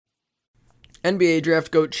NBA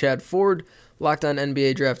Draft GOAT Chad Ford, Locked On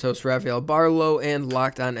NBA Draft host Rafael Barlow, and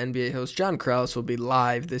Locked On NBA host John Krause will be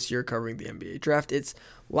live this year covering the NBA Draft. It's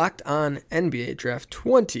Locked On NBA Draft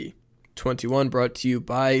 2021, brought to you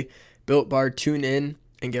by Built Bar. Tune in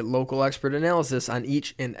and get local expert analysis on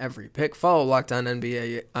each and every pick. Follow Locked On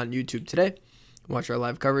NBA on YouTube today. Watch our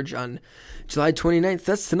live coverage on July 29th.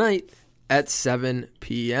 That's tonight at 7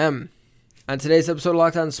 p.m. On today's episode of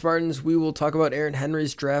Locked On Spartans, we will talk about Aaron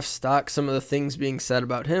Henry's draft stock, some of the things being said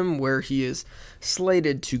about him, where he is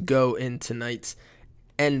slated to go in tonight's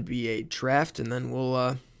NBA draft, and then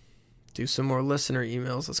we'll do some more listener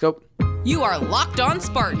emails. Let's go. You are Locked On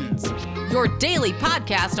Spartans, your daily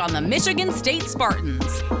podcast on the Michigan State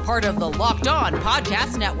Spartans, part of the Locked On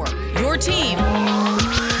Podcast Network, your team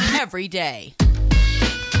every day.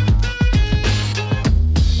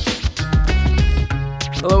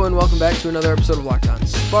 Hello and welcome back to another episode of Locked On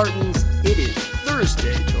Spartans. It is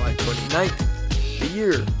Thursday, July 29th. The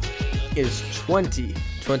year is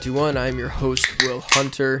 2021. I'm your host, Will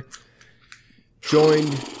Hunter,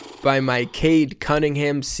 joined by my Cade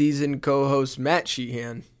Cunningham season co-host, Matt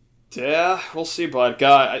Sheehan. Yeah, we'll see, bud.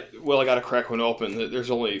 I got to crack one open.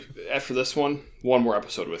 There's only, after this one more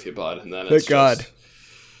episode with you, bud. And then it's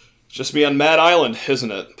just me on Mad Island,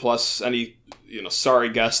 isn't it? Plus any sorry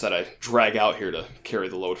guest that I drag out here to carry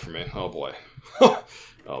the load for me. Oh, boy.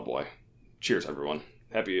 Oh, boy. Cheers, everyone.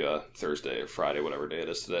 Happy Thursday or Friday, whatever day it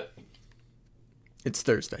is today. It's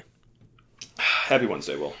Thursday. Happy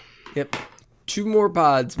Wednesday, Will. Yep. 2 more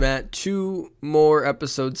pods, Matt. 2 more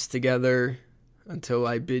episodes together until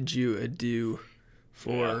I bid you adieu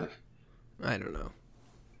for, I don't know,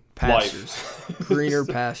 pastures. Greener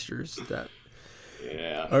pastures that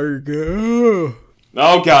are good.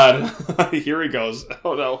 Oh, God. Here he goes.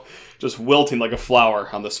 Oh, no. Just wilting like a flower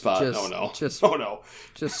on the spot.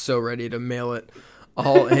 Just so ready to mail it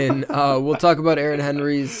all in. We'll talk about Aaron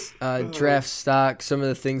Henry's draft stock, some of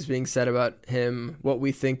the things being said about him, what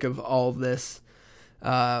we think of all this,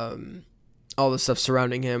 all the stuff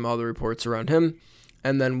surrounding him, all the reports around him,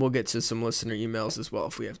 and then we'll get to some listener emails as well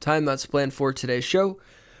if we have time. That's planned for today's show.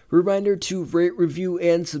 Reminder to rate, review,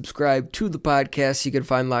 and subscribe to the podcast. You can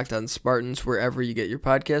find Locked On Spartans wherever you get your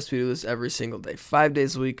podcasts. We do this every single day, 5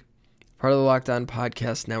 days a week. Part of the Locked On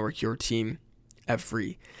Podcast Network, your team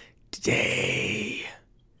every day.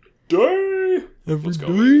 Let's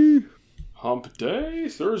go. Hump day,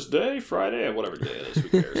 Thursday, Friday, whatever day it is. Who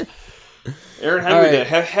cares? Aaron Henry Day.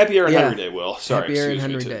 Happy Aaron Henry Day, Will. Sorry, Happy Aaron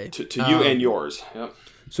Henry Day. To you and yours. Yep.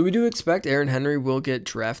 So we do expect Aaron Henry will get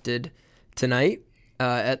drafted tonight.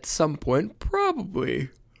 At some point, probably.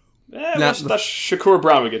 That's Shakur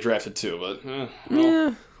Brown would get drafted too, but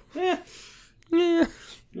yeah.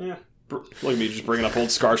 Look at me just bringing up old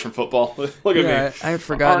scars from football. Look at me. I had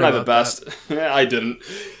forgotten. Aren't I the best? Yeah, I didn't.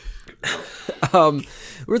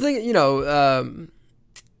 We're thinking,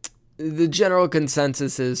 the general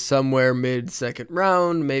consensus is somewhere mid-second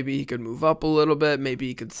round. Maybe he could move up a little bit. Maybe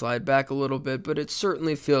he could slide back a little bit. But it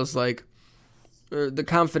certainly feels like the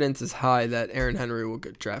confidence is high that Aaron Henry will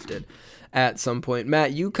get drafted at some point.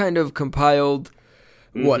 Matt, you kind of compiled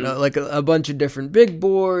a bunch of different big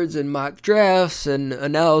boards and mock drafts and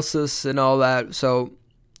analysis and all that. So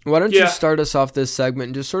why don't you start us off this segment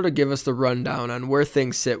and just sort of give us the rundown on where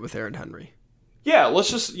things sit with Aaron Henry? Yeah, let's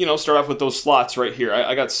just start off with those slots right here.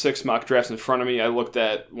 I got 6 mock drafts in front of me. I looked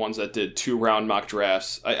at ones that did 2-round mock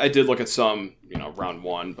drafts. I did look at some, round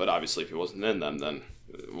 1, but obviously if he wasn't in them, then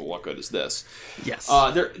what good is this? Yes.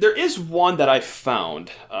 There is one that I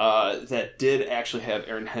found that did actually have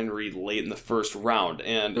Aaron Henry late in the first round,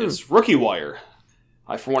 and it's Rookie Wire.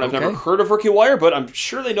 I've never heard of Rookie Wire, but I'm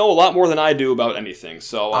sure they know a lot more than I do about anything.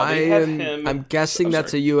 So they have him. I'm guessing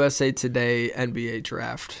that's a USA Today NBA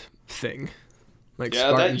draft thing.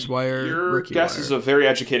 Spartans Wire, your Rookie guess Wire. is a very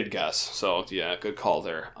educated guess. So, yeah, good call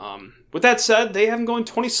there. With that said, they have him going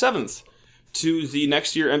 27th. To the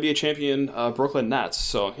next year NBA champion Brooklyn Nets.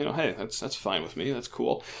 So, hey, that's fine with me. That's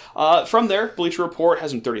cool. From there, Bleacher Report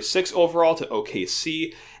has him 36 overall to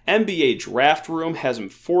OKC. NBA Draft Room has him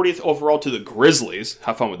 40th overall to the Grizzlies.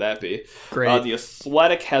 How fun would that be? Great. The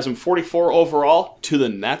Athletic has him 44 overall to the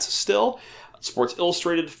Nets still. Sports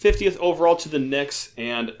Illustrated, 50th overall to the Knicks.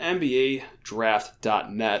 And NBA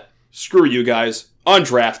Draft.net. Screw you guys.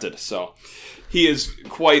 Undrafted. So he is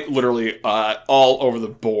quite literally all over the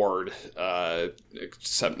board,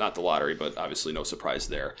 except not the lottery, but obviously no surprise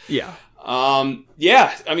there. Yeah. I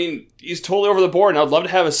mean, he's totally over the board, and I'd love to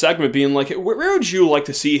have a segment being like, where would you like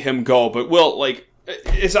to see him go? But, Will,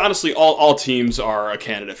 it's honestly all teams are a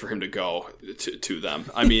candidate for him to go to them.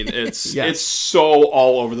 I mean, it's Yes. It's so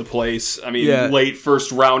all over the place. I mean, late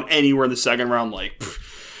first round, anywhere in the second round,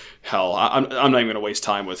 hell, I'm not even going to waste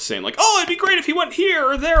time with saying, like, oh, it'd be great if he went here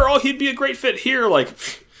or there. Oh, he'd be a great fit here. Like,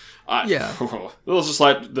 we'll just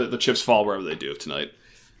let the chips fall wherever they do tonight.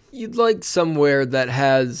 You'd like somewhere that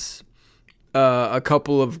has a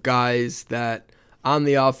couple of guys that on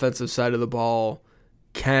the offensive side of the ball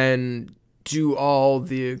can do all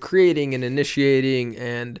the creating and initiating.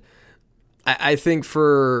 And I think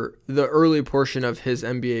for the early portion of his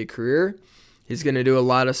NBA career, he's going to do a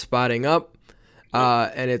lot of spotting up.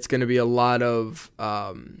 And it's going to be a lot of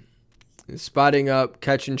spotting up,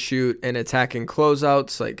 catch and shoot, and attacking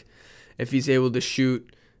closeouts. Like if he's able to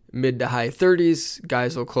shoot mid to high 30s,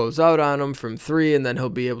 guys will close out on him from three, and then he'll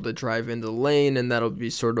be able to drive into the lane, and that'll be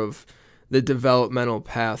sort of the developmental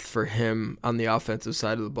path for him on the offensive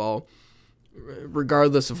side of the ball.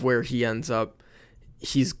 Regardless of where he ends up,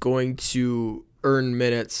 he's going to earn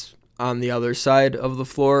minutes on the other side of the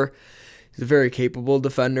floor. He's a very capable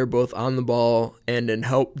defender, both on the ball and in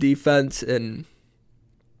help defense, and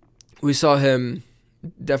we saw him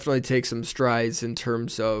definitely take some strides in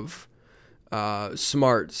terms of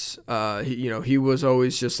smarts. He was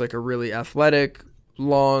always just like a really athletic,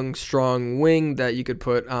 long, strong wing that you could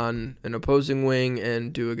put on an opposing wing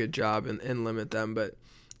and do a good job and limit them, but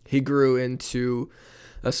he grew into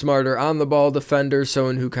a smarter on-the-ball defender,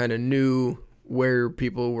 someone who kind of knew where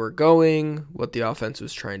people were going, what the offense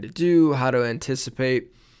was trying to do, how to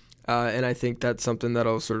anticipate, and I think that's something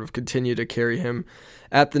that'll sort of continue to carry him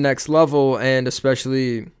at the next level, and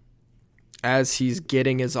especially as he's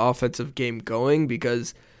getting his offensive game going,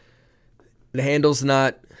 because the handle's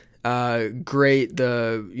not great,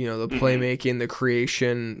 the playmaking, the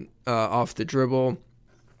creation off the dribble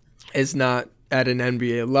is not at an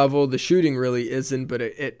NBA level. The shooting really isn't, but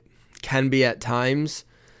it can be at times.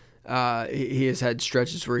 He has had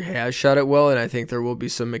stretches where he has shot it well, and I think there will be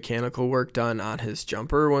some mechanical work done on his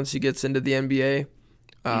jumper once he gets into the NBA.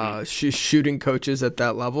 Shooting coaches at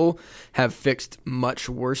that level have fixed much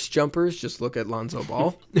worse jumpers. Just look at Lonzo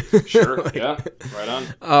Ball. Sure, yeah,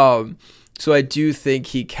 right on. So I do think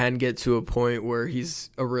he can get to a point where he's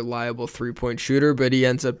a reliable three-point shooter, but he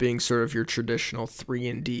ends up being sort of your traditional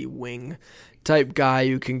 3-and-D wing type guy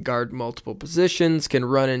who can guard multiple positions, can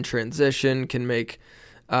run in transition, can make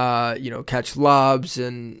catch lobs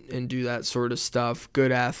and do that sort of stuff.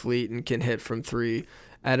 Good athlete and can hit from three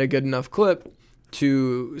at a good enough clip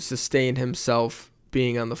to sustain himself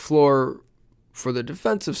being on the floor for the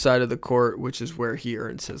defensive side of the court, which is where he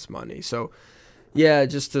earns his money. So, yeah,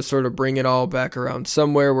 just to sort of bring it all back around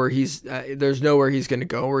somewhere where he's there's nowhere he's going to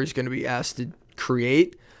go where he's going to be asked to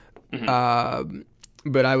create.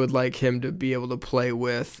 But I would like him to be able to play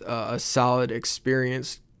with a solid,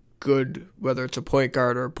 experienced, good, whether it's a point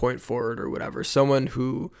guard or a point forward or whatever, someone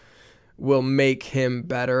who will make him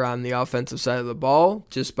better on the offensive side of the ball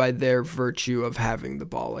just by their virtue of having the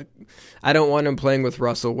ball. Like, I don't want him playing with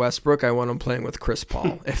Russell Westbrook. I want him playing with Chris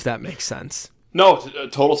Paul, if that makes sense. No,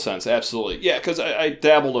 total sense, absolutely. Yeah, because I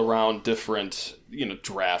dabbled around different,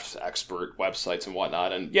 draft expert websites and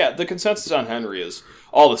whatnot, and yeah, the consensus on Henry is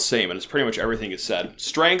all the same, and it's pretty much everything you said.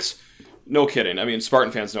 Strengths, no kidding. I mean,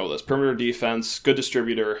 Spartan fans know this. Perimeter defense, good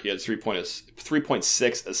distributor. He had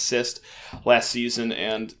 3.6 assists last season,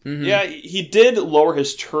 and yeah, he did lower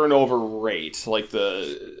his turnover rate, like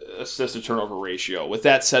the assist to turnover ratio. With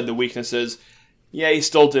that said, the weaknesses, yeah, he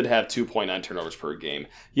still did have 2.9 turnovers per game.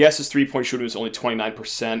 Yes, his three-point shooting was only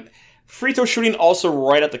 29%. Free throw shooting also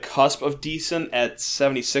right at the cusp of decent at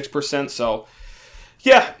 76%, so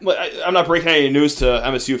yeah, I'm not breaking any news to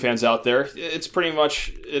MSU fans out there. It's pretty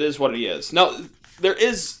much, it is what it is. Now, there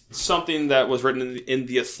is something that was written in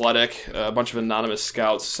The Athletic. A bunch of anonymous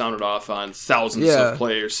scouts sounded off on thousands of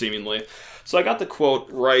players, seemingly. So I got the quote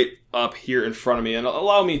right up here in front of me, and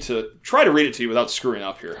allow me to try to read it to you without screwing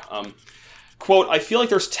up here. Quote, I feel like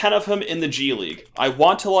there's 10 of him in the G League. I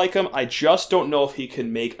want to like him. I just don't know if he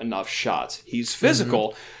can make enough shots. He's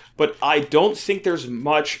physical, but I don't think there's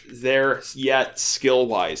much there yet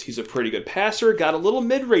skill-wise. He's a pretty good passer, got a little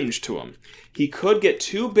mid-range to him. He could get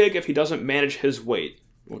too big if he doesn't manage his weight.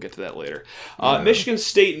 We'll get to that later. Michigan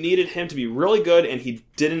State needed him to be really good, and he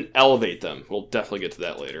didn't elevate them. We'll definitely get to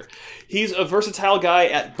that later. He's a versatile guy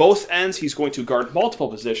at both ends. He's going to guard multiple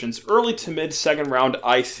positions, early to mid-second round,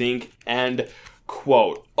 I think, end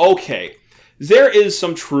quote. Okay, there is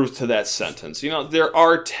some truth to that sentence. There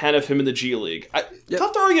are 10 of him in the G League.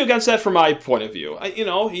 Tough to argue against that from my point of view.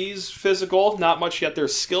 He's physical, not much yet there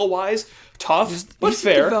skill-wise. Tough, but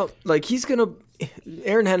fair.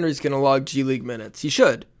 Aaron Henry's going to log G League minutes. He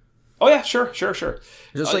should. Oh, yeah, sure.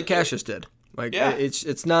 Just like Cassius did.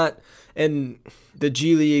 It's not, and the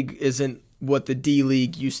G League isn't what the D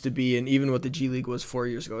League used to be and even what the G League was 4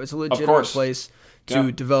 years ago. It's a legitimate place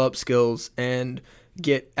to develop skills and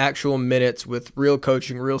get actual minutes with real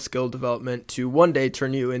coaching, real skill development to one day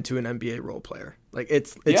turn you into an NBA role player. Like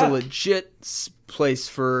it's a legit place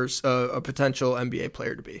for a potential NBA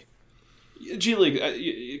player to be. G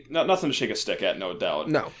League, nothing to shake a stick at, no doubt.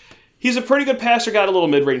 No. He's a pretty good passer, got a little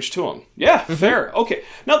mid-range to him. Yeah, fair. Okay.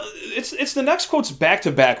 Now, it's the next quotes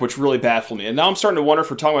back-to-back which really baffle me. And now I'm starting to wonder if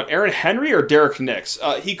we're talking about Aaron Henry or Derek Nix.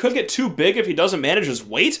 He could get too big if he doesn't manage his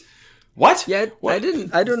weight? What? Yeah, what? I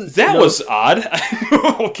didn't. That was odd.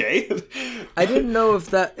 Okay. I didn't know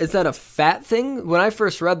if is that a fat thing? When I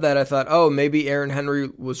first read that, I thought, oh, maybe Aaron Henry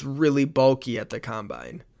was really bulky at the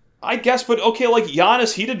combine. I guess, but okay, like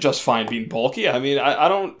Giannis, he did just fine being bulky. I mean, I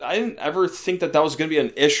didn't ever think that was going to be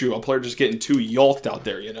an issue. A player just getting too yoked out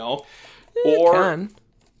there, you know. Can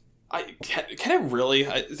I really?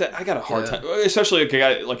 I got a hard time, especially a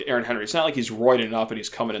guy like Aaron Henry. It's not like he's roiding up and he's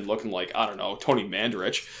coming in looking like, I don't know, Tony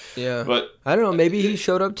Mandarich. Yeah, but I don't know. Maybe he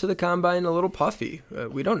showed up to the combine a little puffy.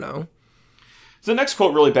 We don't know. The next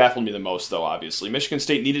quote really baffled me the most, though, obviously. Michigan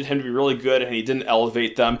State needed him to be really good, and he didn't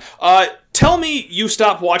elevate them. Tell me you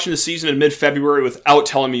stopped watching the season in mid-February without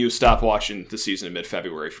telling me you stopped watching the season in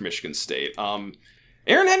mid-February for Michigan State. Aaron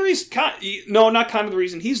Henry's not kind of the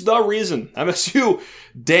reason. He's the reason MSU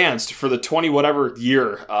danced for the 20-whatever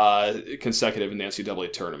year consecutive in the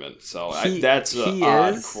NCAA tournament. So that's an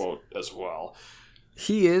odd quote as well.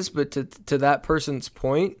 He is, but to that person's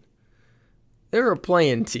point, they're a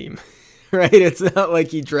playing team. Right, it's not like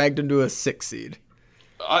he dragged him to a 6 seed.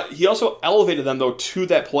 He also elevated them though to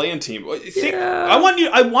that play-in team. I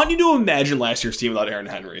want you to imagine last year's team without Aaron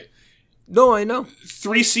Henry. No, I know.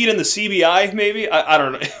 3 seed in the CBI, maybe. I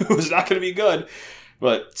don't know. It was not going to be good.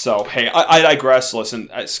 But so hey, I digress. Listen,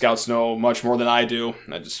 scouts know much more than I do.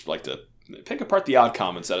 I just like to pick apart the odd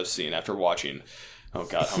comments that I've seen after watching. Oh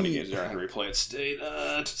God, how many games did Aaron Henry play at State?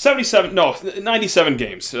 97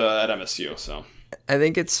 games at MSU. So. I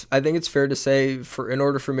think it's fair to say in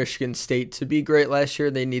order for Michigan State to be great last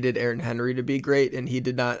year, they needed Aaron Henry to be great, and he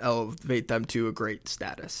did not elevate them to a great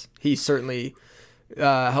status. He certainly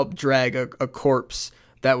helped drag a corpse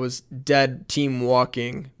that was dead team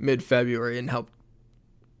walking mid-February and helped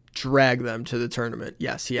drag them to the tournament.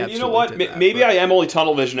 Yes, he absolutely did. You know what? Maybe I am only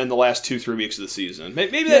tunnel vision in the last 2-3 weeks of the season.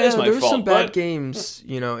 Maybe that is my fault. There were some bad games.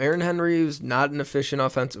 You know, Aaron Henry was not an efficient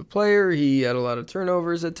offensive player. He had a lot of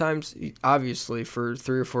turnovers at times. He, obviously, for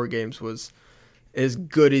 3 or 4 games was as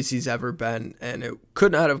good as he's ever been, and it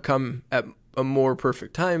could not have come at a more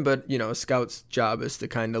perfect time. But, you know, a scout's job is to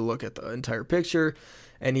kind of look at the entire picture.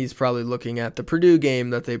 And he's probably looking at the Purdue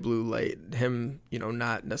game that they blew late. Him, you know,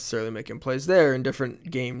 not necessarily making plays there in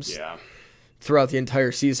different games throughout the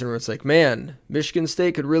entire season where it's like, man, Michigan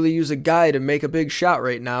State could really use a guy to make a big shot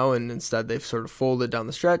right now. And instead they've sort of folded down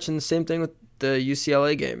the stretch. And the same thing with the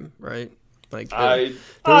UCLA game, right? Like I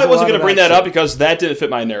wasn't going to bring that up because that didn't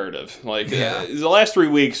fit my narrative. Like the last 3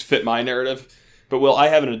 weeks fit my narrative. But, Will, I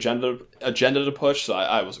have an agenda to push, so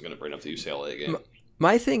I wasn't going to bring up the UCLA game.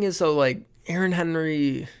 My thing is, though, like, Aaron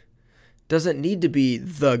Henry doesn't need to be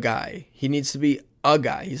the guy. He needs to be a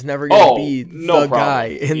guy. He's never going to be the guy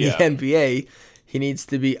in the NBA. He needs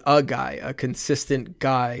to be a guy, a consistent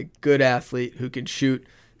guy, good athlete who can shoot,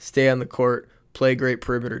 stay on the court, play great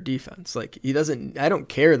perimeter defense. Like, he doesn't. I don't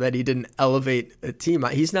care that he didn't elevate a team.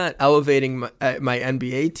 He's not elevating my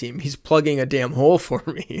NBA team. He's plugging a damn hole for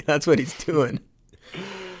me. That's what he's doing.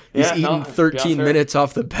 He's eating 13 minutes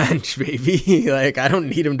off the bench, baby. Like, I don't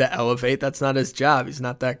need him to elevate. That's not his job. He's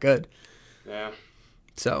not that good. Yeah.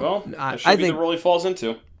 So, I think the role he falls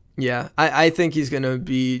into. Yeah, I think he's going to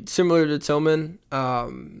be similar to Tillman.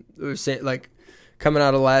 Like, coming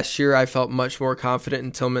out of last year, I felt much more confident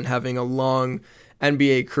in Tillman having a long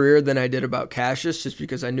NBA career than I did about Cassius, just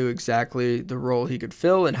because I knew exactly the role he could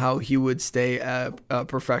fill and how he would stay a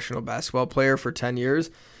professional basketball player for 10 years.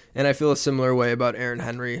 And I feel a similar way about Aaron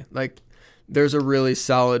Henry. Like, there's a really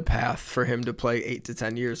solid path for him to play 8 to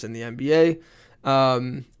 10 years in the NBA.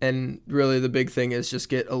 And really the big thing is just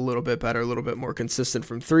get a little bit better, a little bit more consistent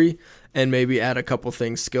from 3, and maybe add a couple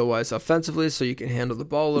things skill-wise offensively so you can handle the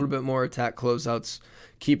ball a little bit more, attack closeouts,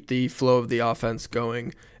 keep the flow of the offense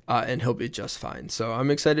going, and he'll be just fine. So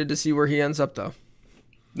I'm excited to see where he ends up, though.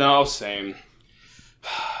 No, same.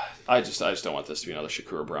 I just don't want this to be another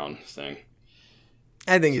Shakur Brown thing.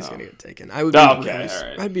 I think he's going to get taken.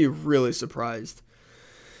 I'd be really surprised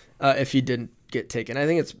if he didn't get taken. I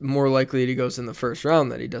think it's more likely that he goes in the first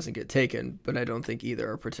round that he doesn't get taken, but I don't think either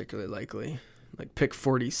are particularly likely. Like pick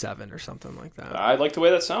 47 or something like that. I like the way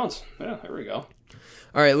that sounds. Yeah, there we go.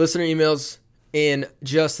 All right, listener emails. in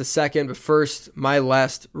just a second. But first, my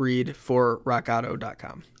last read for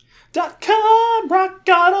rockauto.com. Rock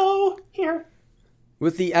Auto, here.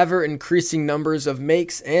 With the ever-increasing numbers of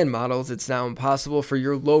makes and models, it's now impossible for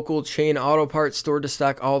your local chain auto parts store to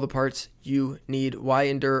stock all the parts you need. Why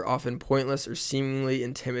endure often pointless or seemingly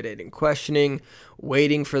intimidating questioning,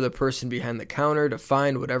 waiting for the person behind the counter to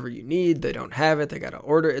find whatever you need? They don't have it, they gotta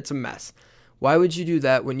order. It's a mess. Why would you do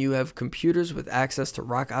that when you have computers with access to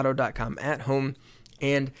rockauto.com at home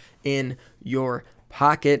and in your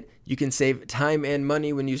pocket? You can save time and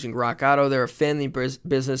money when using Rock Auto. They're a family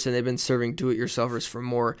business, and they've been serving do-it-yourselfers for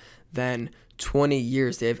more than 20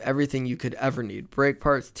 years. They have everything you could ever need. Brake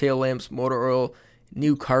parts, tail lamps, motor oil,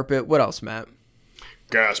 new carpet. What else, Matt?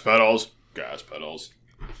 Gas pedals. Gas pedals.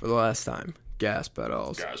 For the last time, gas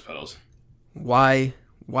pedals. Gas pedals. Why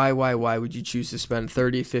would you choose to spend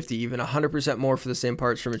 30, 50, even 100% more for the same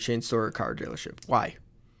parts from a chain store or car dealership? Why?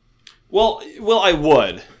 Well, I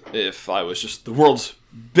would if I was just the world's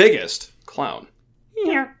biggest clown.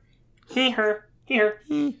 And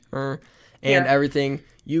everything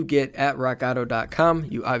you get at rockauto.com,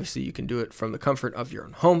 you can do it from the comfort of your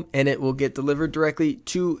own home, and it will get delivered directly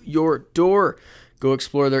to your door. Go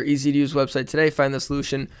explore their easy-to-use website today. Find the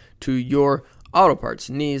solution to your auto parts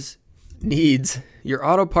needs. Your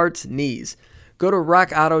auto parts needs. Go to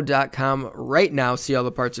rockauto.com right now. See all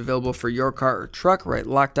the parts available for your car or truck. Right,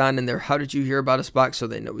 Locked On in there. How did you hear about us box so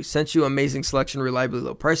they know we sent you. Amazing selection, reliably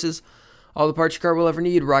low prices. All the parts your car will ever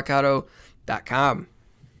need. rockauto.com.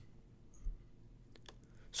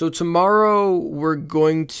 So tomorrow we're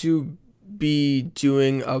going to be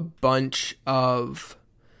doing a bunch of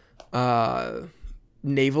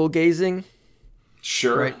navel gazing.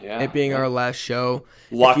 Sure. Right? Yeah. It being our last show.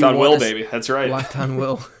 Locked on Will, baby. That's right. Locked on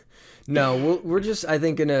Will. No, we're just, I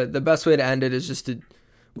think, the best way to end it is just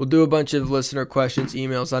we'll do a bunch of listener questions,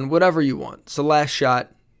 emails on whatever you want. It's the last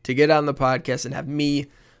shot to get on the podcast and have me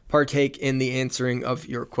partake in the answering of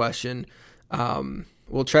your question.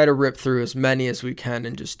 We'll try to rip through as many as we can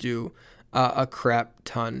and just do a crap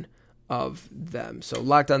ton of them. So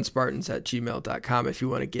lockedonspartans@gmail.com if you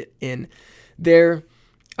want to get in there.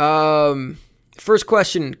 First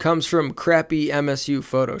question comes from Crappy MSU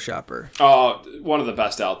Photoshopper. Oh, one of the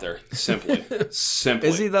best out there. Simply.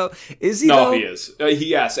 Is he though? No, he is.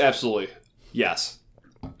 Yes, absolutely. Yes.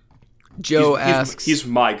 Joe asks. He's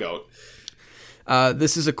my goat.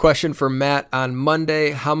 This is a question for Matt on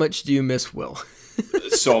Monday. How much do you miss Will?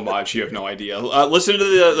 So much. You have no idea. Listen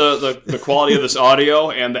to the quality of this audio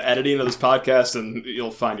and the editing of this podcast, and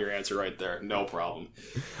you'll find your answer right there. No problem.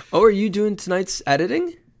 Oh, are you doing tonight's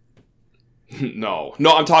editing? No,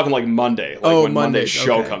 I'm talking like Monday. When Monday's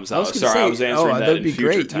show comes out. I was answering that in future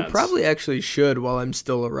great. tense. You probably actually should while I'm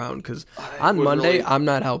still around, because on Monday I'm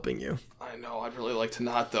not helping you. I know. I'd really like to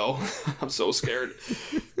not, though. I'm so scared.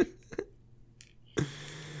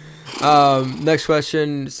 Next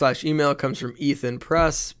question / email comes from Ethan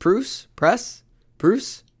Bruce.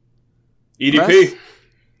 EDP.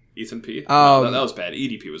 Ethan P. No, that was bad.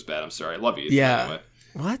 EDP was bad. I'm sorry. I love you, Ethan. Yeah. Anyway.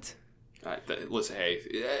 What? Listen, hey,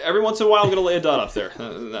 every once in a while I'm going to lay a dud up there.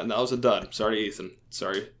 That was a dud. Sorry, Ethan.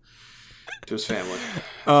 Sorry to his family.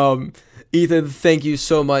 Ethan, thank you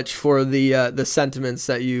so much for the sentiments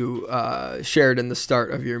that you shared in the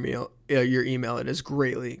start of your email. It is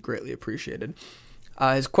greatly, greatly appreciated.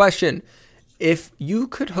 His question: if you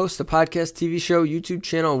could host a podcast, TV show, YouTube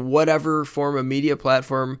channel, whatever form of media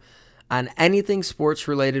platform, on anything sports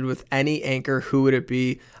related with any anchor, who would it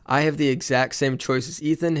be? I have the exact same choice as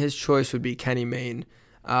Ethan. His choice would be Kenny Mayne,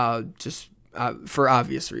 just for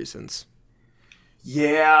obvious reasons.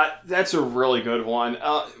 Yeah, that's a really good one.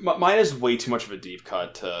 Mine is way too much of a deep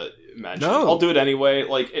cut to mention. No. I'll do it anyway.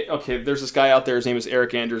 There's this guy out there. His name is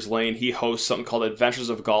Eric Anders Lane. He hosts something called Adventures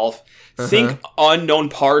of Golf. Think unknown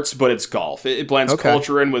parts, but it's golf. It blends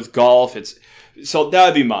culture in with golf. So that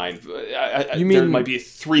would be mine. There might be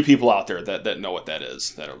 3 people out there that know what that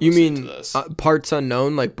is. You mean parts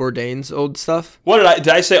unknown, like Bourdain's old stuff? What did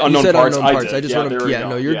I say? Unknown parts. Unknown parts. I just want to. Yeah,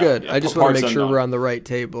 no, you're good. I just want to make sure we're on the right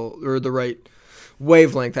table or the right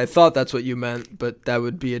wavelength. I thought that's what you meant, but that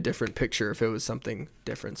would be a different picture if it was something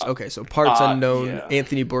different. Okay, so parts unknown,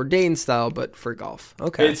 Anthony Bourdain style, but for golf.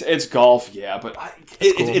 Okay, it's golf, yeah, but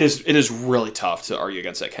it is really tough to argue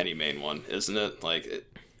against that Kenny Mayne one, isn't it?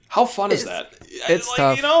 How fun is that? It's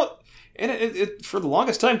tough. And it for the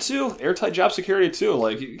longest time too, airtight job security too.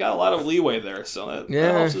 You got a lot of leeway there, so that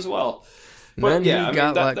helps as well. But then he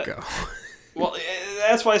got let go. Well,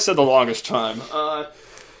 that's why I said the longest time.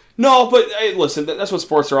 No, but hey, listen, that's what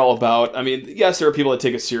sports are all about. I mean, yes, there are people that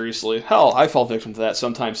take it seriously. Hell, I fall victim to that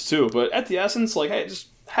sometimes too. But at the essence, hey, just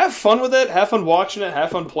have fun with it, have fun watching it,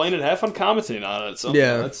 have fun playing it, have fun commenting on it. So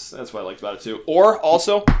yeah, that's what I liked about it too. Or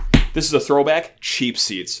also, this is a throwback, Cheap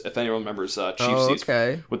Seats. If anyone remembers Cheap Seats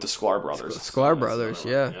with the Sklar brothers. Sklar brothers,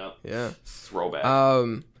 yeah.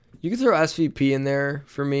 Throwback. You could throw SVP in there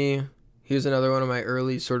for me. He was another one of my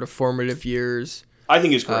early sort of formative years. I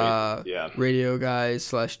think he's great. Radio guy /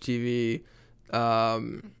 TV.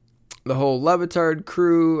 The whole Levitard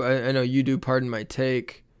crew. I know you do. Pardon my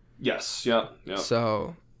take. Yes. Yeah.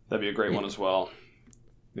 So that'd be a great one as well.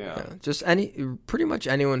 Yeah. Just pretty much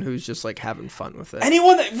anyone who's just like having fun with it.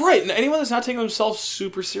 Anyone that's not taking themselves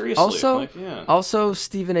super seriously. Also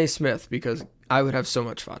Stephen A. Smith, because I would have so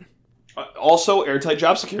much fun. Also Airtight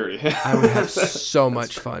Job Security. I would have so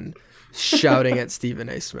much fun shouting at Stephen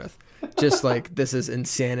A. Smith. Just like, this is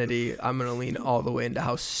insanity. I'm going to lean all the way into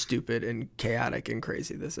how stupid and chaotic and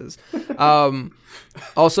crazy this is.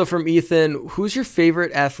 Also from Ethan, who's your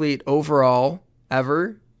favorite athlete overall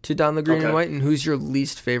ever to don the green and white, and who's your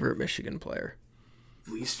least favorite Michigan player?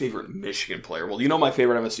 Least favorite Michigan player? Well, you know my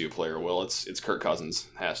favorite MSU player, Will. It's Kirk Cousins.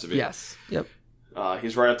 Has to be. Yes. Yep.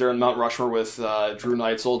 He's right up there in Mount Rushmore with Drew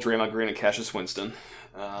Neitzel, Draymond Green, and Cassius Winston.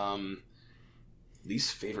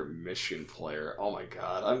 Least favorite Michigan player? Oh my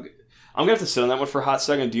God, I'm gonna have to sit on that one for a hot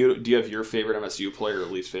second. Do you have your favorite MSU player or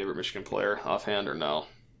least favorite Michigan player offhand, or no?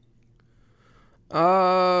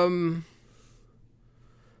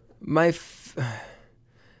 My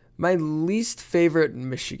least favorite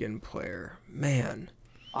Michigan player, man.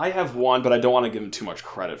 I have one, but I don't want to give him too much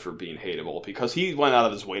credit for being hateable, because he went out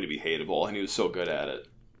of his way to be hateable, and he was so good at it.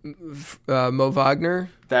 Mo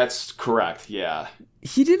Wagner? That's correct, yeah.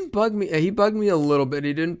 He didn't bug me. He bugged me a little bit.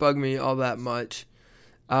 He didn't bug me all that much.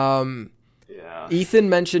 Yeah. Ethan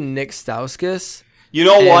mentioned Nick Stauskas. You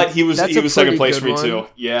know what? He was second place for me too.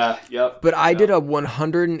 Yeah, yep. But I did a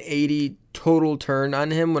 180 total turn on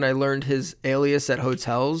him when I learned his alias at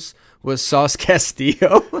hotels was Sauce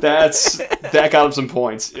Castillo. That got him some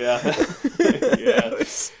points. Yeah.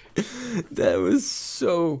 That was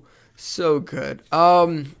so good.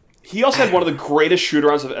 He also had one of the greatest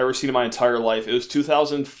shoot-arounds I've ever seen in my entire life. It was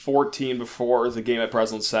 2014 before the game at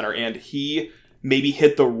Breslin Center, and he maybe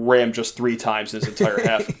hit the rim just 3 times in his entire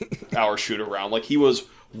half-hour shoot-around. Like, he was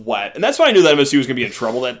wet. And that's when I knew that MSU was going to be in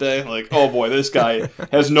trouble that day. Like, oh boy, this guy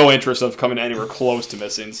has no interest of coming anywhere close to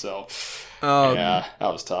missing. So, yeah, that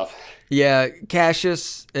was tough. Yeah,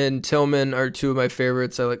 Cassius and Tillman are 2 of my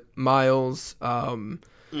favorites. I like Miles.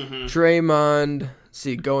 Draymond.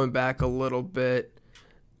 See, going back a little bit.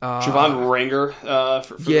 Javon Ringer.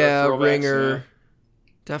 For Ringer. Yeah.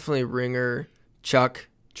 Definitely Ringer. Chuck.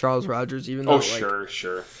 Charles Rogers, even though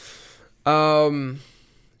sure.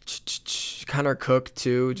 Connor Cook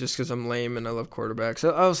too, just because I'm lame and I love quarterbacks.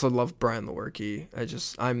 I also love Brian Lewerke.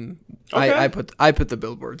 I put the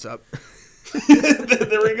billboards up.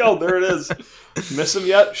 There we go. There it is. Miss him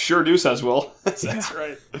yet? Sure do, says Will. That's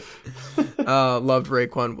right. Loved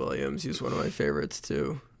Raekwon Williams. He was one of my favorites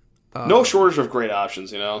too. No shortage of great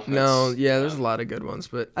options, you know. There's a lot of good ones,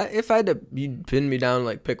 but if I had to pin me down,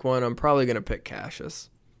 like pick one, I'm probably gonna pick Cassius.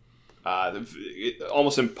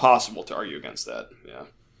 Almost impossible to argue against that. Yeah.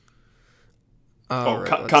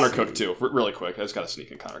 Connor Cook too. Really quick, I just got to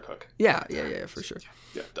sneak in Connor Cook. Yeah, for sure.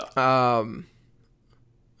 Yeah, duh.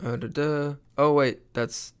 Oh wait,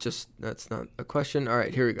 that's not a question. All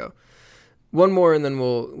right, here we go. One more, and then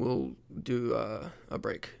we'll do a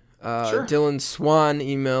break. Sure. Dylan Swan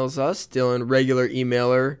emails us. Dylan, regular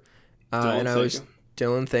emailer.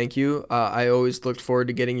 Dylan, thank you. I always looked forward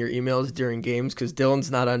to getting your emails during games because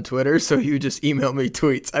Dylan's not on Twitter, so you just email me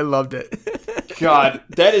tweets. I loved it. God,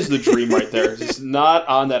 that is the dream right there. Just not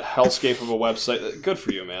on that hellscape of a website. Good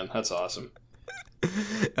for you, man. That's awesome.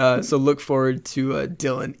 So look forward to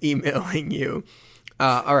Dylan emailing you.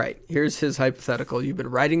 All right, here's his hypothetical. You've been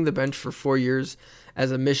riding the bench for 4 years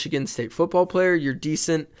as a Michigan State football player. You're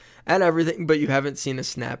decent at everything, but you haven't seen a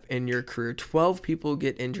snap in your career. 12 people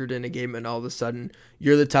get injured in a game, and all of a sudden,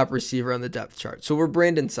 you're the top receiver on the depth chart. So we're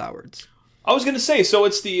Brandon Sowards. I was going to say, so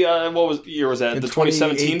it's the, what year was that? The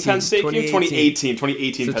 2017 Penn State game? 2018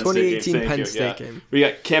 Penn State game. We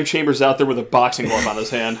got Cam Chambers out there with a boxing glove on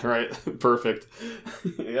his hand, right? Perfect.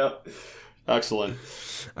 Yep. Excellent.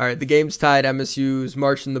 All right, the game's tied. MSU's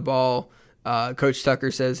marching the ball. Coach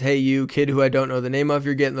Tucker says, hey, you kid who I don't know the name of,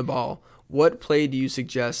 you're getting the ball. What play do you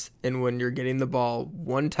suggest, and when you're getting the ball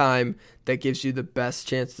one time, that gives you the best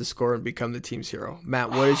chance to score and become the team's hero?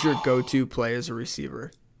 Matt, what is your go-to play as a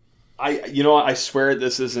receiver? I swear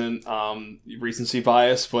this isn't recency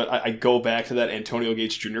bias, but I go back to that Antonio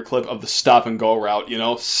Gates Jr. clip of the stop and go route.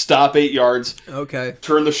 Stop 8 yards, okay,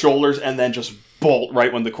 turn the shoulders, and then just bolt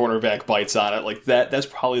right when the cornerback bites on it. Like that's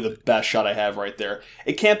probably the best shot I have right there.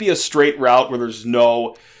 It can't be a straight route where there's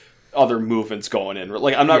no other movements going in.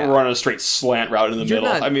 Like, I'm not running a straight slant route in the middle.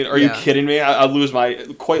 I mean, are you kidding me? I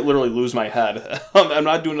quite literally lose my head. I'm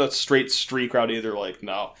not doing a straight streak route either. Like,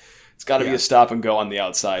 no. It's got to be a stop and go on the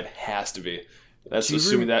outside. Has to be. That's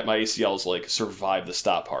assuming that my ACLs, like, survive the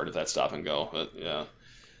stop part of that stop and go. But, yeah.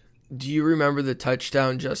 Do you remember the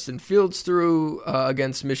touchdown Justin Fields threw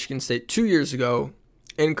against Michigan State 2 years ago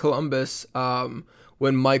in Columbus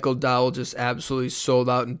when Michael Dowell just absolutely sold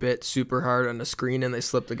out and bit super hard on the screen and they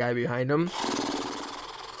slipped the guy behind him?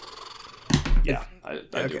 Yeah, I do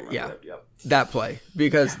remember that. Yep. That play,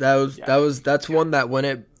 because that's one that when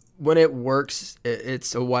it works,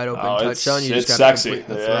 it's a wide open touchdown. You just gotta complete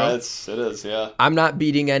the throw. Yeah, it is. Yeah. I'm not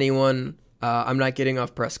beating anyone. I'm not getting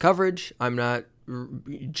off press coverage. I'm not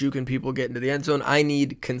juking people get into the end zone. I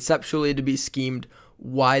need conceptually to be schemed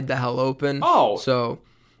wide the hell open. Oh, so.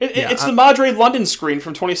 It's the Madre London screen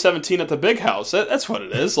from 2017 at the Big House. That's what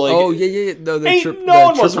it is. Like, oh yeah. No, the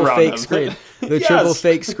triple fake screen. The triple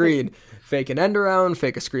fake screen. Fake an end around,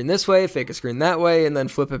 fake a screen this way, fake a screen that way, and then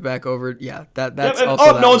flip it back over. Yeah, that's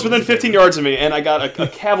also. No one's within 15 yards of me, and I got a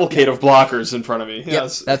cavalcade of blockers in front of me.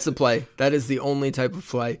 Yes, that's the play. That is the only type of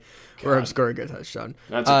play where I'm scoring a touchdown.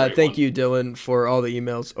 That's a great thank you, Dylan, for all the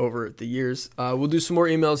emails over the years. We'll do some more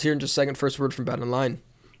emails here in just a second. First word from BetOnline.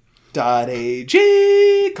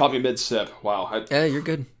 .ag. Caught me mid-sip. Wow. Yeah, you're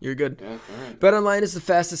good. You're good. Yeah, all right. BetOnline is the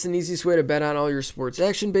fastest and easiest way to bet on all your sports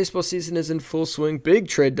action. Baseball season is in full swing. Big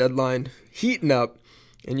trade deadline heating up.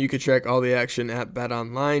 And you can track all the action at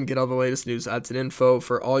BetOnline. Get all the latest news, odds, and info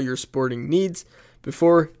for all your sporting needs.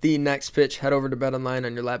 Before the next pitch, head over to BetOnline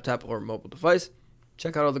on your laptop or mobile device.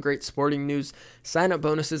 Check out all the great sporting news, sign-up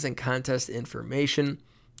bonuses, and contest information.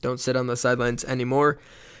 Don't sit on the sidelines anymore,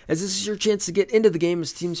 as this is your chance to get into the game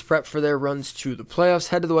as teams prep for their runs to the playoffs.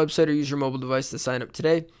 Head to the website or use your mobile device to sign up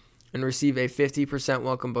today and receive a 50%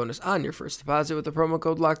 welcome bonus on your first deposit with the promo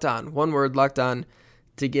code LOCKEDON. One word, locked on,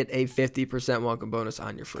 to get a 50% welcome bonus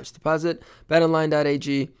on your first deposit.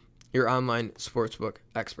 BetOnline.ag, your online sportsbook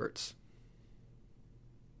experts.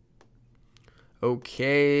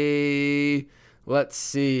 Okay, let's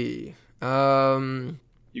see. You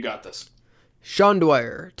got this. Sean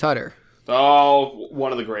Dwyer, Tutter. Oh,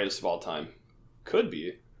 one of the greatest of all time. Could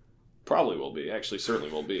be. Probably will be. Actually,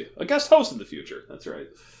 certainly will be. A guest host in the future. That's right.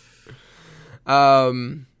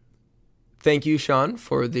 Thank you, Sean,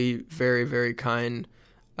 for the very, very kind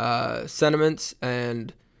sentiments,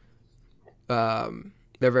 and they're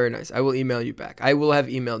very nice. I will email you back. I will have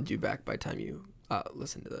emailed you back by the time you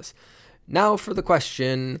listen to this. Now for the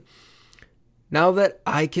question. Now that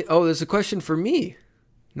I can... Oh, there's a question for me.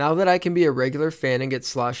 Now that I can be a regular fan and get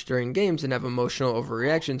sloshed during games and have emotional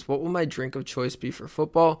overreactions, what will my drink of choice be for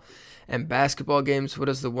football and basketball games? What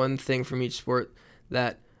is the one thing from each sport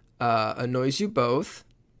that annoys you both?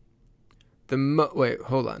 Wait,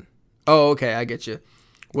 hold on. Oh, okay, I get you.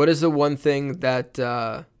 What is the one thing that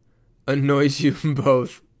annoys you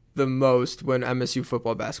both the most when MSU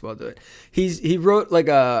football basketball do it? He wrote like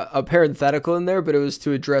a parenthetical in there, but it was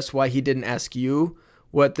to address why he didn't ask you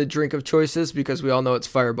what the drink of choice is, because we all know it's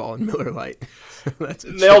Fireball and Miller Lite.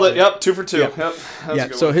 Nailed it. Yep, 2 for 2.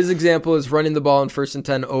 Yep. So his example is running the ball in 1st and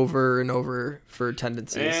 10 over and over for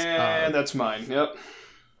tendencies. And that's mine. Yep.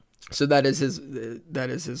 So that is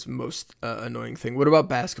his most annoying thing. What about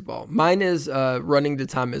basketball? Mine is running to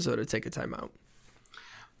Tom Izzo to take a timeout.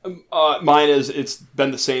 Mine is, it's been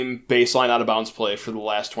the same baseline out of bounds play for the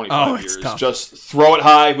last 25 years. Tough. Just throw it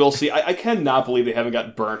high. We'll see. I cannot believe they haven't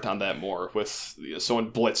got burnt on that more with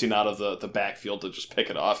someone blitzing out of the backfield to just pick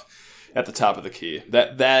it off at the top of the key.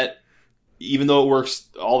 That even though it works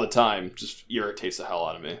all the time, just irritates the hell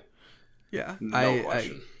out of me. Yeah. No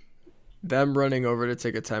question. Them running over to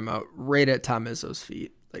take a timeout right at Tom Izzo's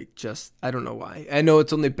feet. Like, just, I don't know why. I know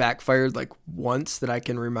it's only backfired like once that I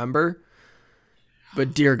can remember.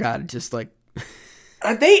 But dear God, just like...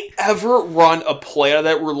 Have they ever run a play out of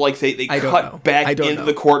that where like they cut back into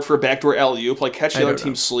the court for a backdoor alley-oop, like catch the other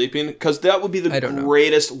team sleeping? Because that would be the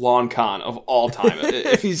greatest long con of all time.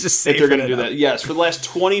 If they're going to do that. Yes, for the last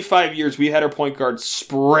 25 years, we had our point guard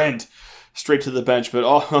sprint straight to the bench, but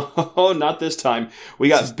not this time. We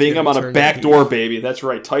got Bingham on a backdoor, baby. That's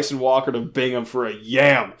right. Tyson Walker to Bingham for a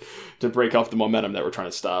yam to break up the momentum that we're trying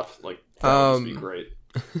to stop. Like, that would be great.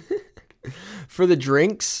 For the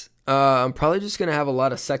drinks, I'm probably just going to have a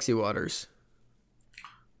lot of sexy waters.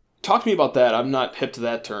 Talk to me about that. I'm not hip to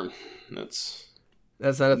that term. That's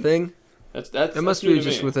not a thing? It must be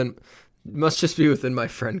just within... Must just be within my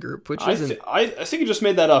friend group, which isn't... I think you just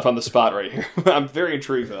made that up on the spot right here. I'm very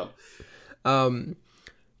intrigued, though.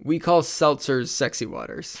 We call seltzers sexy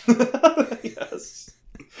waters. Yes.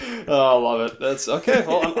 Oh, I love it. That's okay.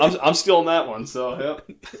 Well, I'm stealing that one. So yeah.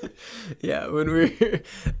 Yeah, when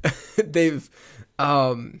they've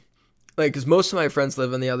like, because most of my friends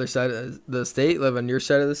live on the other side of the state, live on your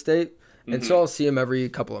side of the state, and so I'll see them every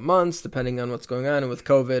couple of months, depending on what's going on. And with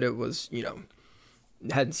COVID, it was,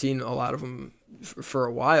 hadn't seen a lot of them for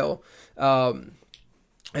a while.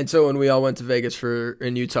 And so when we all went to Vegas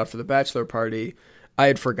in Utah for the bachelor party, I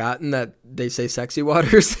had forgotten that they say sexy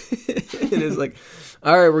waters. And it's like,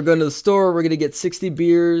 all right, we're going to the store. We're going to get 60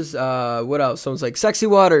 beers. What else? Someone's like, sexy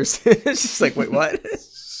waters. It's just like, wait, what?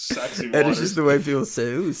 Sexy waters. And it's just the way people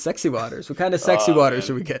say, ooh, sexy waters. What kind of sexy waters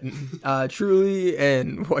are we getting? Truly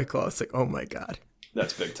and White Claw. It's like, oh my God.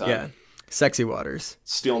 That's big time. Yeah. Sexy waters.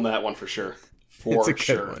 Stealing that one for sure. It's a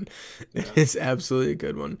good one. Yeah. It is absolutely a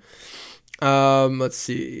good one. Let's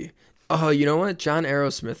see. Oh, you know what? John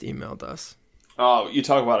Aerosmith emailed us. Oh, you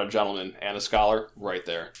talk about a gentleman and a scholar right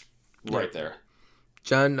there. Right there.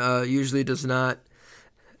 John usually does not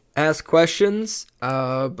ask questions,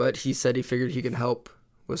 but he said he figured he could help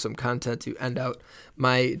with some content to end out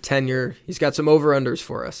my tenure. He's got some over-unders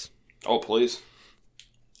for us. Oh, please.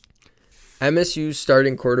 MSU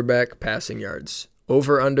starting quarterback passing yards.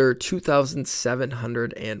 Over-under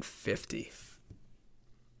 2,750.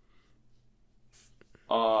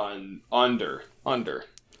 Under. Under?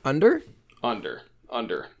 Under.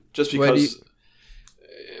 Just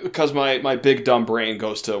because my big dumb brain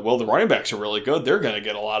goes to, well, the running backs are really good. They're going to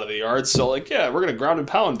get a lot of the yards. So, like, yeah, we're going to ground and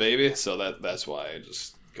pound, baby. So that's why I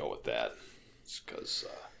just go with that. It's because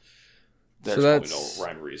there's probably no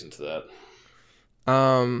rhyme or reason to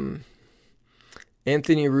that.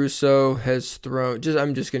 Anthony Russo has thrown...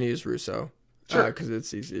 I'm just going to use Russo. Sure. Because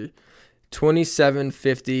it's easy.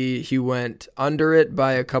 2,750. He went under it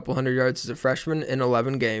by a couple hundred yards as a freshman in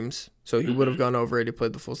 11 games. So he would have gone over it. He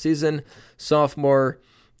played the full season. Sophomore,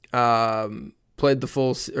 junior played the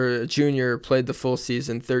full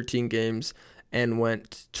season, 13 games, and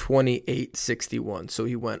went 28-61. So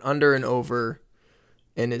he went under and over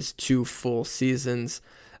in his 2 full seasons.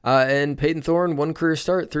 And Peyton Thorne, 1 career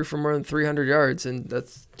start, threw for more than 300 yards, and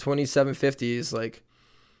that's 2,750 is like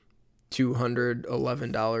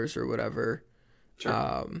 $211 or whatever.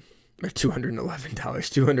 Sure. Or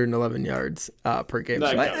 $211, 211 yards per game. So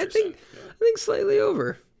I think slightly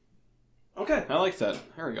over. Okay, I like that.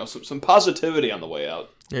 There we go. Some positivity on the way out.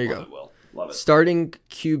 There you Love go. It, Will. Love it. Starting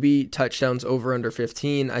QB touchdowns over under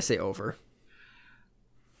 15. I say over.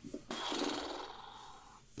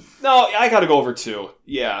 No, I got to go over 2.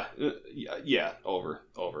 Yeah, over.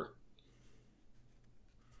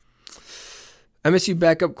 MSU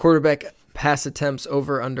backup quarterback pass attempts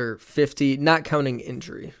over under 50, not counting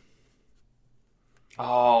injury.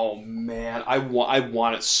 Oh man, I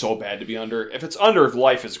want it so bad to be under. If it's under,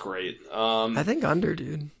 life is great. I think under,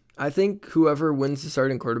 dude. I think whoever wins the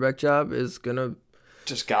starting quarterback job is gonna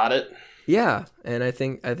just got it. Yeah, and I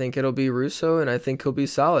think it'll be Russo, and I think he'll be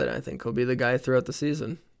solid. I think he'll be the guy throughout the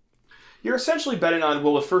season. You're essentially betting on,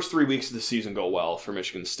 will the first 3 weeks of the season go well for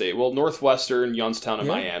Michigan State? Will Northwestern, Youngstown, and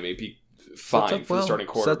Miami be fine for the starting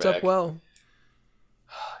quarterback? Sets up well.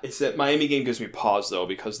 It's that Miami game gives me pause, though,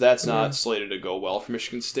 because that's not slated to go well for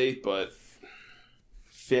Michigan State, but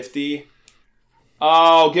 50?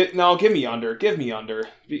 Oh, give me under. Give me under.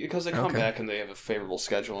 Because they come back and they have a favorable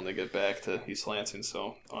schedule and they get back to East Lansing,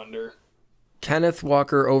 so under. Kenneth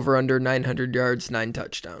Walker over under 900 yards, 9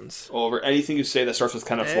 touchdowns. Over. Anything you say that starts with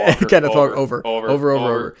Kenneth Walker. Kenneth Walker over.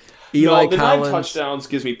 Eli the Collins. 9 touchdowns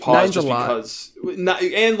gives me pause just because.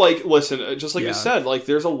 And, like, listen, just like you said, like,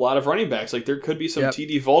 there's a lot of running backs. Like, there could be some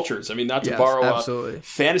TD vultures. I mean, not to borrow a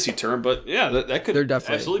fantasy term, but yeah, that could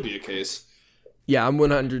absolutely be a case. Yeah, I'm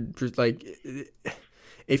 100%. Like,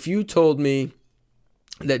 if you told me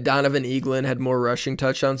that Donovan Eaglin had more rushing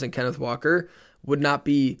touchdowns than Kenneth Walker, I'd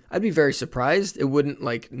be very surprised. It wouldn't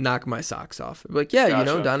like knock my socks off. Like,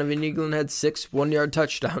 gotcha. Donovan Eaglin had 6 1-yard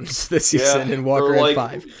touchdowns this season, and Walker had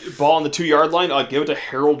 5. Ball on the 2-yard line, give it to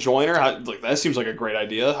Harold Joyner. That seems like a great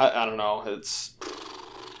idea. I don't know.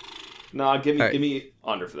 Give me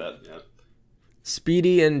under for that. Yeah.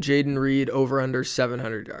 Speedy and Jaden Reed over under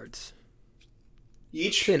 700 yards.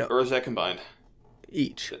 Each, or is that combined?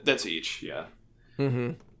 Each. That's each. Yeah.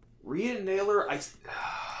 Mm-hmm. Reed and Naylor, I'm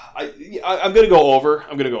going to go over.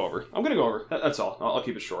 That's all. I'll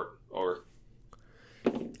keep it short. Over.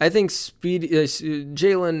 I think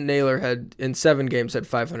Jalen Naylor had, in 7 games, had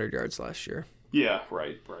 500 yards last year. Yeah,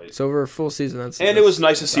 right. So over a full season, it was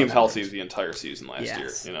nice to see him healthy the entire season last year.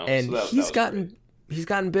 And so he's gotten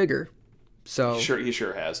bigger. So he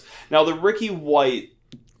sure has. Now the Ricky White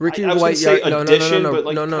addition, no. but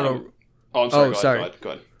like Oh, I'm sorry.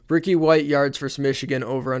 Go ahead. Ricky White yards for Michigan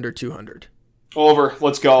over under 200. Over.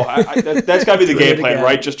 Let's go. That's got to be the game plan,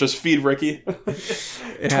 right? Just feed Ricky.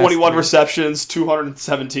 21 receptions,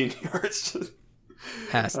 217 yards.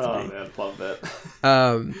 Has to be. Oh, man. Love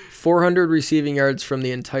that. 400 receiving yards from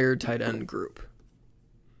the entire tight end group.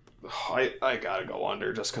 I got to go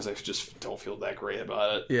under just because I just don't feel that great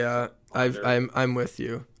about it. Yeah, I'm with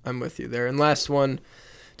you. I'm with you there. And last one.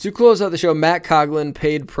 To close out the show, Matt Coughlin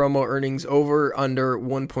paid promo earnings over under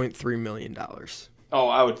 $1.3 million. Oh,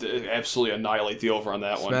 I would absolutely annihilate the over on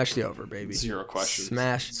that one. Smash the over, baby. Zero questions.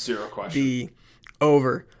 Smash Zero questions. The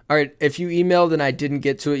over. All right, if you emailed and I didn't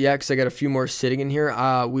get to it yet because I got a few more sitting in here,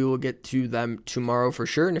 we will get to them tomorrow for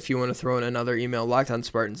sure. And if you want to throw in another email,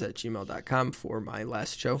 lockedonspartans@gmail.com for my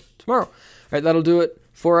last show tomorrow. All right, that'll do it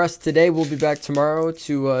for us today. We'll be back tomorrow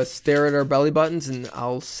to stare at our belly buttons, and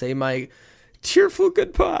I'll say my tearful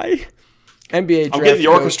goodbye. NBA draft. I'm getting the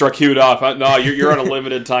orchestra queued up. No, you're on a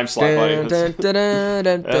limited time slot, buddy. That's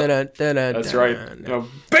right.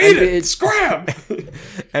 Bait it! Scram!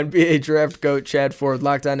 NBA draft goat Chad Ford,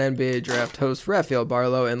 Locked On NBA draft host Rafael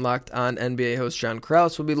Barlow, and Locked On NBA host John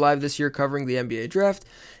Krause will be live this year covering the NBA draft.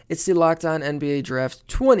 It's the Locked On NBA Draft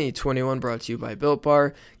 2021 brought to you by Built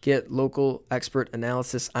Bar. Get local expert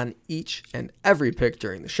analysis on each and every pick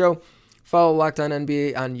during the show. Follow Locked On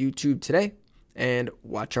NBA on YouTube today. And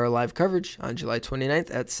watch our live coverage on July 29th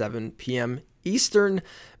at 7 p.m. Eastern.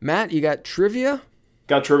 Matt, you got trivia?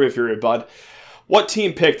 Got trivia for you, bud. What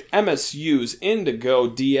team picked MSU's Indigo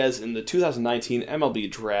Diaz in the 2019 MLB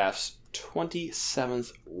Draft's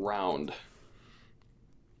 27th round?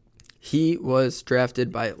 He was drafted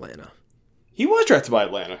by Atlanta. He was drafted by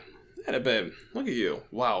Atlanta. Hey, babe. Look at you.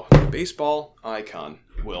 Wow. Baseball icon,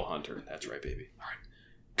 Will Hunter. That's right, baby. All right.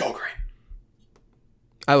 Go Green.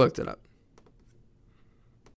 I looked it up.